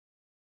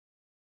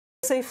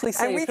Safely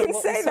say, and we can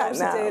say that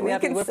now. We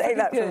can say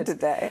that from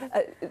today.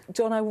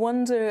 John, I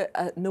wonder,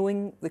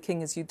 knowing the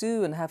King as you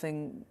do and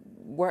having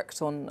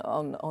worked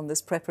on this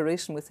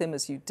preparation with him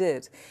as you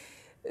did,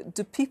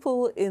 do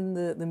people in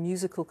the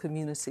musical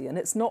community, and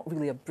it's not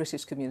really a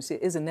British community,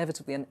 it is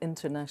inevitably an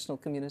international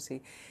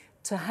community,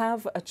 to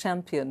have a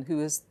champion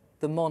who is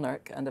the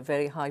monarch and a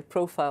very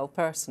high-profile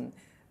person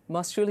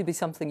must surely be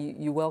something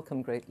you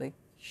welcome greatly.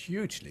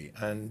 Hugely,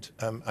 and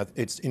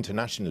it's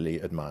internationally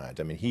admired.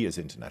 I mean, he is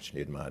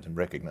internationally admired and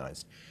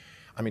recognised.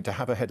 I mean, to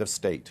have a head of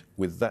state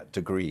with that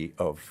degree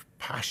of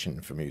passion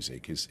for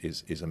music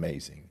is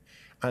amazing.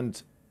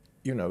 And,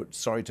 you know,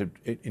 sorry to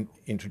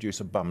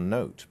introduce a bum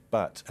note,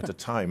 but at a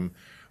time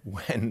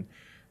when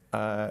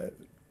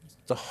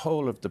the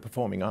whole of the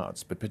performing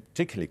arts, but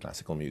particularly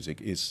classical music,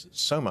 is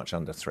so much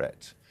under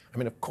threat. I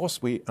mean, of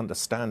course, we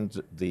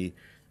understand the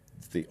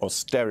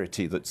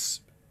austerity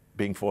that's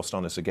being forced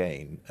on us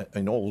again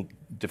in all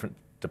different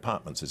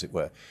departments, as it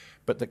were.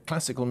 But that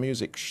classical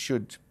music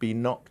should be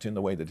knocked in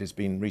the way that has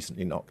been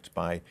recently knocked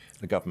by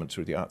the government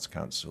through the Arts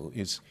Council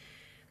is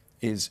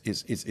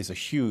a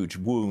huge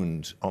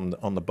wound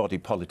on the body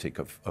politic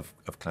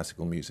of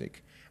classical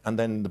music. And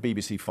then the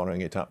BBC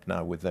following it up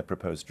now with their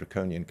proposed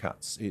draconian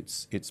cuts.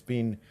 It's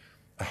been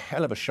a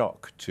hell of a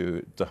shock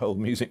to the whole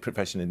music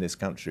profession in this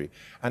country.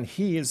 And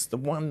he is the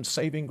one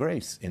saving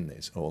grace in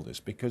all this,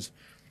 because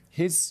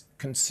his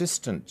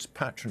consistent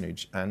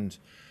patronage and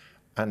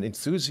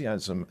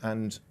enthusiasm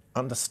and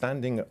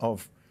understanding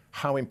of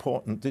how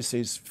important this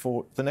is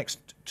for the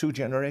next two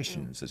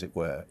generations, as it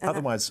were.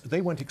 Otherwise,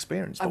 they won't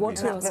experience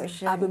what we have.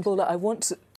 Abimbola, I want